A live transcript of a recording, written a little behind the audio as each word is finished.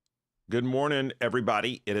Good morning,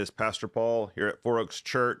 everybody. It is Pastor Paul here at Four Oaks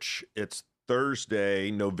Church. It's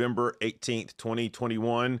Thursday, November 18th,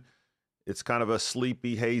 2021. It's kind of a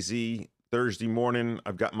sleepy, hazy Thursday morning.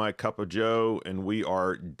 I've got my cup of joe, and we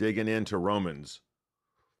are digging into Romans.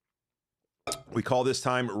 We call this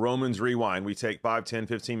time Romans Rewind. We take 5, 10,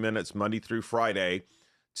 15 minutes Monday through Friday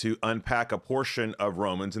to unpack a portion of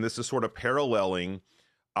Romans, and this is sort of paralleling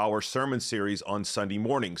our sermon series on Sunday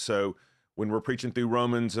morning. So when we're preaching through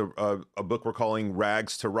Romans, a book we're calling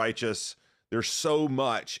Rags to Righteous, there's so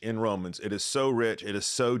much in Romans. It is so rich. It is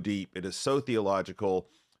so deep. It is so theological.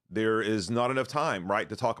 There is not enough time, right,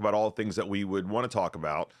 to talk about all the things that we would want to talk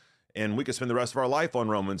about. And we could spend the rest of our life on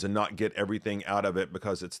Romans and not get everything out of it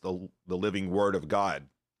because it's the living word of God.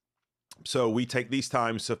 So we take these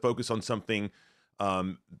times to focus on something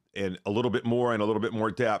in a little bit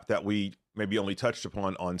more depth that we maybe only touched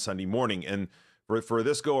upon on Sunday morning. And for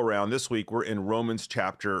this go around this week, we're in Romans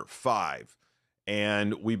chapter 5.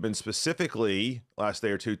 And we've been specifically last day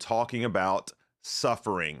or two talking about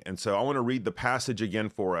suffering. And so I want to read the passage again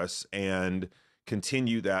for us and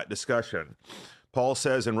continue that discussion. Paul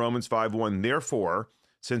says in Romans 5:1, "Therefore,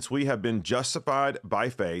 since we have been justified by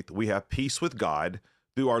faith, we have peace with God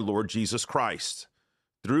through our Lord Jesus Christ.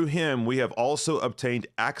 Through him we have also obtained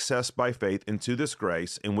access by faith into this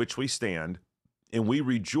grace in which we stand, and we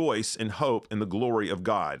rejoice in hope in the glory of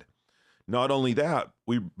God. Not only that,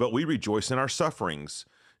 but we rejoice in our sufferings,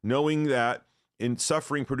 knowing that in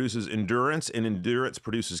suffering produces endurance, and endurance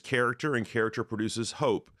produces character, and character produces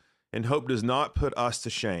hope. And hope does not put us to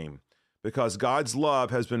shame, because God's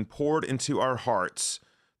love has been poured into our hearts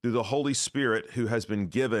through the Holy Spirit who has been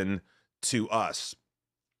given to us."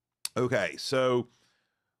 Okay, so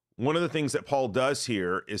one of the things that Paul does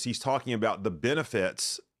here is he's talking about the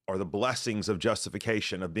benefits or the blessings of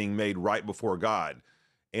justification, of being made right before God.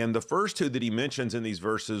 And the first two that he mentions in these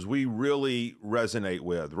verses, we really resonate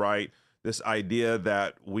with, right? This idea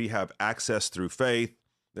that we have access through faith,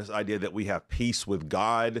 this idea that we have peace with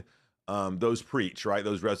God, those preach, right?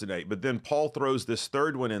 Those resonate. But then Paul throws this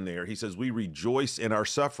third one in there. He says, we rejoice in our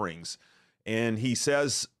sufferings. And he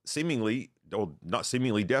says seemingly, or not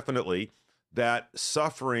seemingly, definitely, that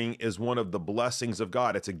suffering is one of the blessings of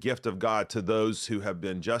God. It's a gift of God to those who have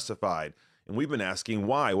been justified. And we've been asking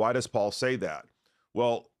why. Why does Paul say that?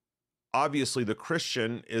 Well, obviously the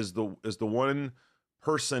Christian is the one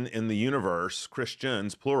person in the universe,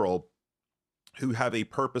 Christians, plural, who have a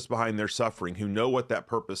purpose behind their suffering, who know what that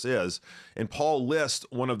purpose is. And Paul lists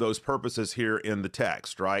one of those purposes here in the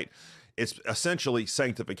text, right? It's essentially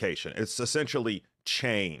sanctification. It's essentially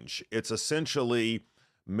change. It's essentially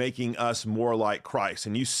making us more like Christ.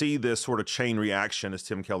 And you see this sort of chain reaction, as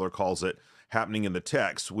Tim Keller calls it, happening in the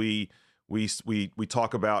text. We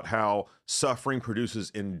talk about how suffering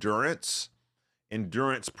produces endurance,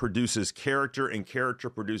 endurance produces character, and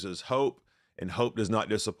character produces hope, and hope does not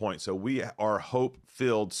disappoint. So we are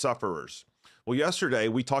hope-filled sufferers. Well, yesterday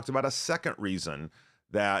we talked about a second reason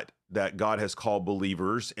that God has called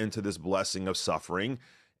believers into this blessing of suffering,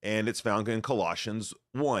 and it's found in Colossians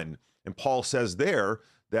 1. And Paul says there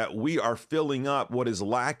that we are filling up what is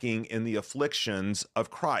lacking in the afflictions of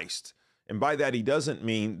Christ. And by that, he doesn't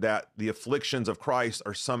mean that the afflictions of Christ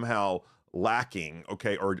are somehow lacking,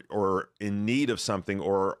 okay, or in need of something,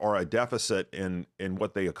 or a deficit in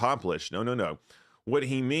what they accomplish. No. What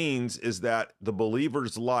he means is that the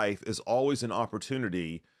believer's life is always an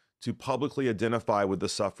opportunity to publicly identify with the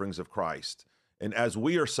sufferings of Christ. And as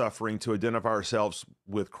we are suffering, to identify ourselves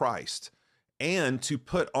with Christ, and to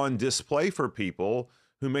put on display for people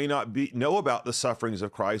who may not know about the sufferings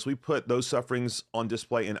of Christ. We put those sufferings on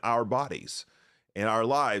display in our bodies, in our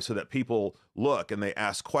lives, so that people look and they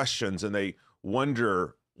ask questions and they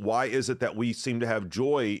wonder, why is it that we seem to have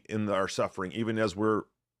joy in our suffering, even as we're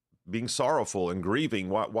being sorrowful and grieving?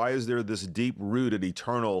 Why is there this deep-rooted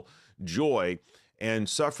eternal joy? And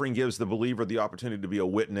suffering gives the believer the opportunity to be a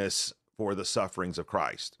witness for the sufferings of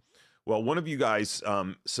Christ. Well, one of you guys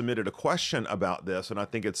submitted a question about this, and I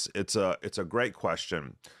think it's a great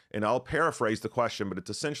question. And I'll paraphrase the question, but it's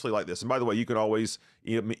essentially like this. And by the way, you can always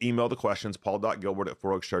email the questions,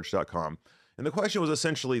 paul.gilbert@fouroakschurch.com. And the question was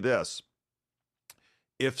essentially this: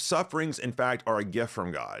 if sufferings, in fact, are a gift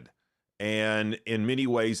from God, and in many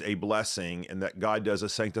ways a blessing, and that God does a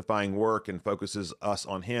sanctifying work and focuses us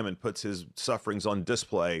on him and puts his sufferings on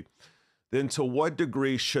display, then to what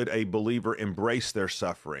degree should a believer embrace their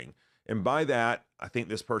suffering? And by that, I think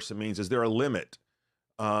this person means, is there a limit?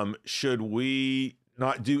 Should we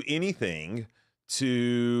not do anything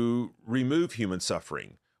to remove human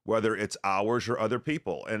suffering, whether it's ours or other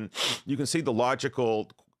people? And you can see the logical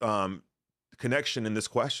connection in this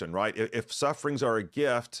question, right? If sufferings are a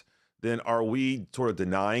gift, then are we sort of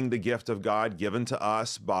denying the gift of God given to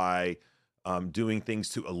us by doing things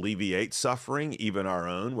to alleviate suffering, even our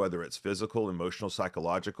own, whether it's physical, emotional,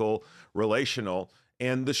 psychological, relational?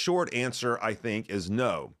 And the short answer, I think, is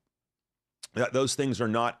no, that those things are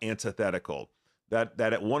not antithetical, that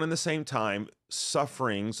at one and the same time,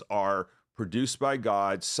 sufferings are produced by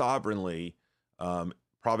God sovereignly,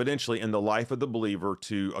 providentially in the life of the believer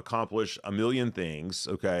to accomplish a million things,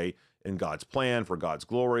 okay, in God's plan, for God's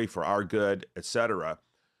glory, for our good, etc.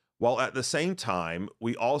 While at the same time,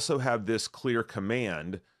 we also have this clear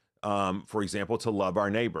command, for example, to love our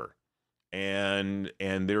neighbor. And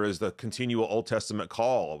there is the continual Old Testament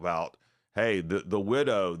call about, hey, the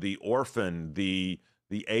widow, the orphan, the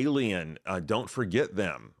alien, don't forget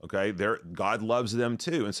them. Okay, God loves them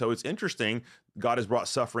too. And so it's interesting. God has brought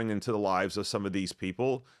suffering into the lives of some of these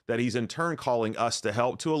people that He's in turn calling us to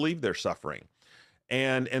help to alleviate their suffering.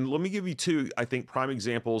 And let me give you two, I think, prime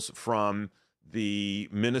examples from the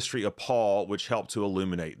ministry of Paul, which helped to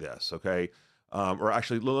illuminate this. Okay, or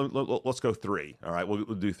actually, let's go three. All right, we'll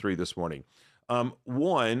do three this morning.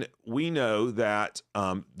 One, we know that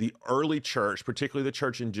the early church, particularly the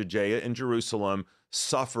church in Judea and Jerusalem,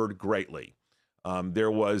 suffered greatly.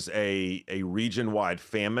 There was a region-wide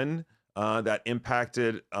famine that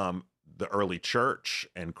impacted the early church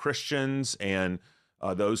and Christians and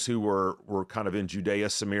those who were kind of in Judea,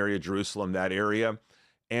 Samaria, Jerusalem, that area.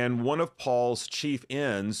 And one of Paul's chief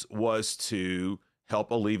ends was to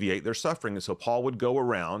help alleviate their suffering. And so Paul would go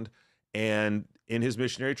around and in his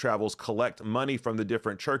missionary travels collect money from the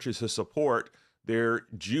different churches to support their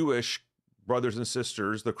Jewish brothers and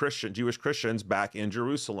sisters, the Jewish Christians back in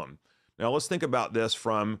Jerusalem. Now let's think about this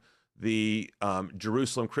from the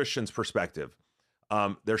Jerusalem Christians' perspective.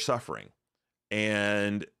 They're suffering,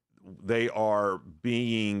 and they are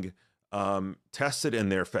being tested in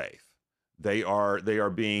their faith. They are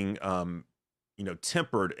being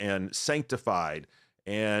tempered and sanctified,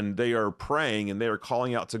 and they are praying and they are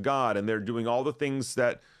calling out to God, and they're doing all the things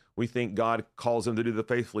that we think God calls them to do to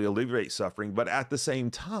faithfully alleviate suffering. But at the same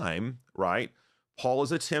time, right, Paul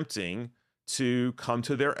is attempting to come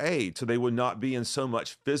to their aid so they would not be in so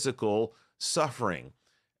much physical suffering.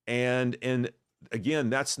 And again,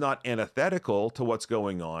 that's not antithetical to what's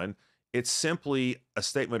going on. It's simply a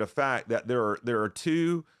statement of fact that there are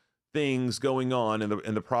two things going on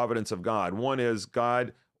in the providence of God. One is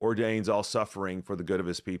God ordains all suffering for the good of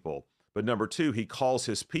His people. But number two, He calls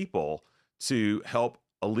His people to help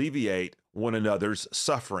alleviate one another's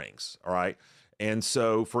sufferings. All right. And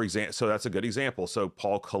so, for example, so that's a good example. So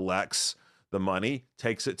Paul collects the money,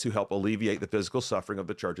 takes it to help alleviate the physical suffering of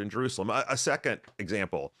the church in Jerusalem. A second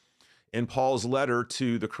example, in Paul's letter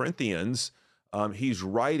to the Corinthians, he's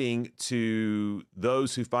writing to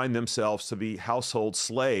those who find themselves to be household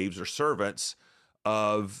slaves or servants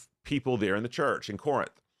of people there in the church in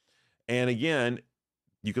Corinth. And again,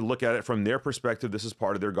 you can look at it from their perspective. This is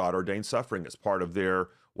part of their God-ordained suffering. It's part of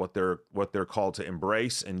what they're called to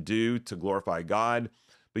embrace and do to glorify God.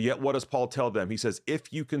 But yet, what does Paul tell them? He says,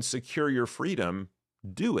 if you can secure your freedom,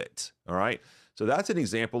 do it. All right. So that's an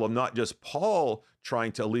example of not just Paul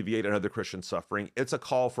trying to alleviate another Christian's suffering. It's a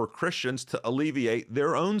call for Christians to alleviate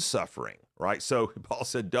their own suffering. Right. So Paul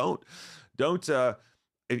said, don't.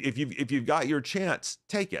 If you've got your chance,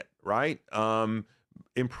 take it. Right.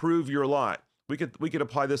 Improve your lot. We could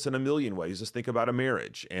apply this in a million ways. Just think about a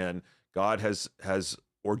marriage, and God has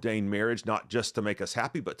ordained marriage not just to make us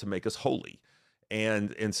happy, but to make us holy.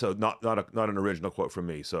 And so not an original quote from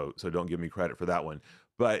me. So don't give me credit for that one.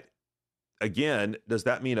 But again, does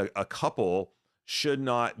that mean a couple should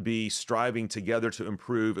not be striving together to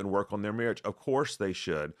improve and work on their marriage? Of course they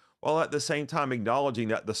should, while at the same time acknowledging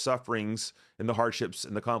that the sufferings and the hardships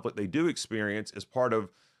and the conflict they do experience is part of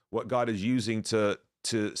what God is using to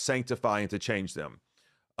sanctify and to change them.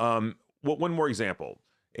 One more example,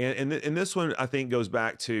 and this one I think goes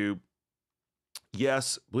back to,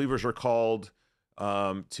 yes, believers are called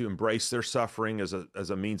to embrace their suffering as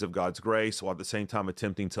a means of God's grace, while at the same time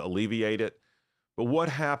attempting to alleviate it. But what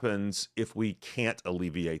happens if we can't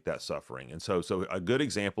alleviate that suffering? And so a good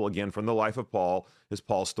example, again, from the life of Paul is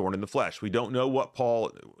Paul's thorn in the flesh. We don't know what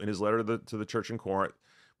Paul, in his letter to the church in Corinth,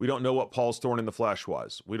 we don't know what Paul's thorn in the flesh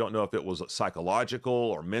was. We don't know if it was psychological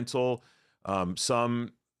or mental.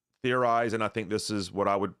 Some theorize, and I think this is what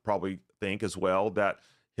I would probably think as well, that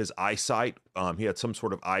his eyesight, he had some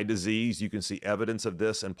sort of eye disease. You can see evidence of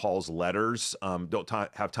this in Paul's letters. Don't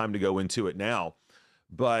have time to go into it now.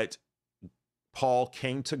 But Paul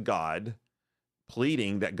came to God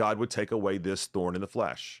pleading that God would take away this thorn in the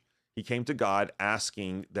flesh. He came to God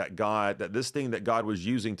asking that this thing that God was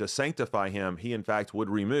using to sanctify him, He in fact would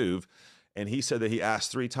remove. And he said that he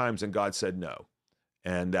asked 3 times and God said no,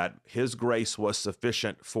 and that his grace was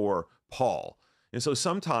sufficient for Paul. And so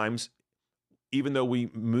sometimes, even though we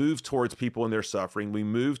move towards people in their suffering, we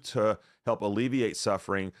move to help alleviate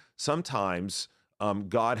suffering, sometimes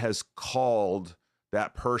God has called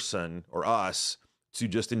that person or us to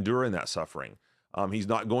just endure in that suffering. He's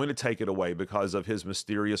not going to take it away because of his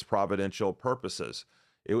mysterious providential purposes.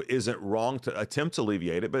 It isn't wrong to attempt to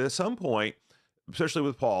alleviate it, but at some point, especially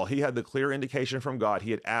with Paul, he had the clear indication from God.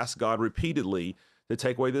 He had asked God repeatedly to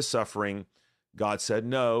take away this suffering. God said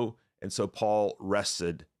no, and so Paul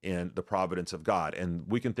rested in the providence of God. And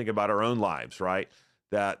we can think about our own lives, right?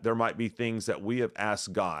 That there might be things that we have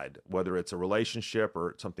asked God, whether it's a relationship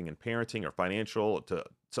or something in parenting or financial, to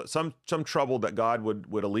some trouble that God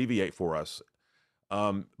would alleviate for us.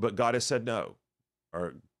 But God has said no,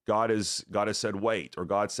 or God has said wait, or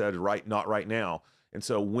God said not right now. And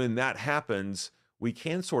so when that happens, we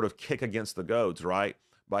can sort of kick against the goads, right?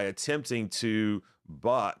 By attempting to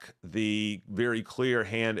buck the very clear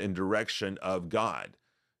hand and direction of God.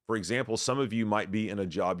 For example, some of you might be in a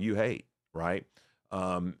job you hate, right?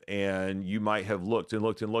 And you might have looked and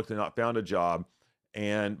looked and looked and not found a job.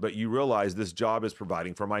 But you realize this job is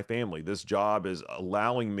providing for my family. This job is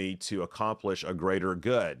allowing me to accomplish a greater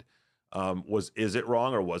good. Is it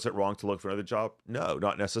wrong, or was it wrong to look for another job? No,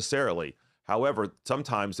 not necessarily. However,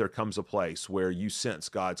 sometimes there comes a place where you sense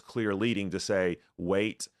God's clear leading to say,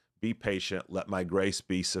 wait, be patient, let my grace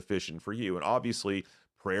be sufficient for you. And obviously,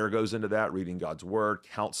 prayer goes into that, reading God's word,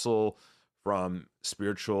 counsel from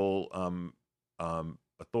spiritual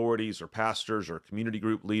authorities or pastors or community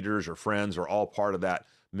group leaders or friends are all part of that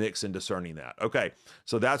mix in discerning that. Okay,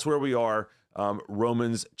 so that's where we are,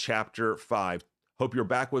 Romans chapter 5. Hope you're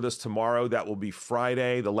back with us tomorrow. That will be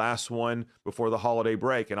Friday, the last one before the holiday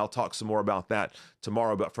break, and I'll talk some more about that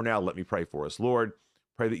tomorrow. But for now, let me pray for us. Lord,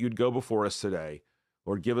 pray that you'd go before us today.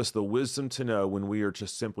 Lord, give us the wisdom to know when we are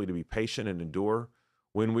just simply to be patient and endure,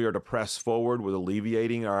 when we are to press forward with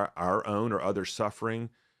alleviating our own or other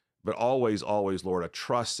suffering, but always, always, Lord, a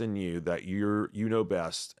trust in you that you know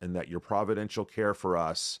best, and that your providential care for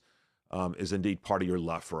us is indeed part of your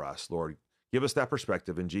love for us. Lord, give us that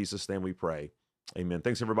perspective. In Jesus' name we pray. Amen.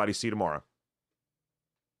 Thanks, everybody. See you tomorrow.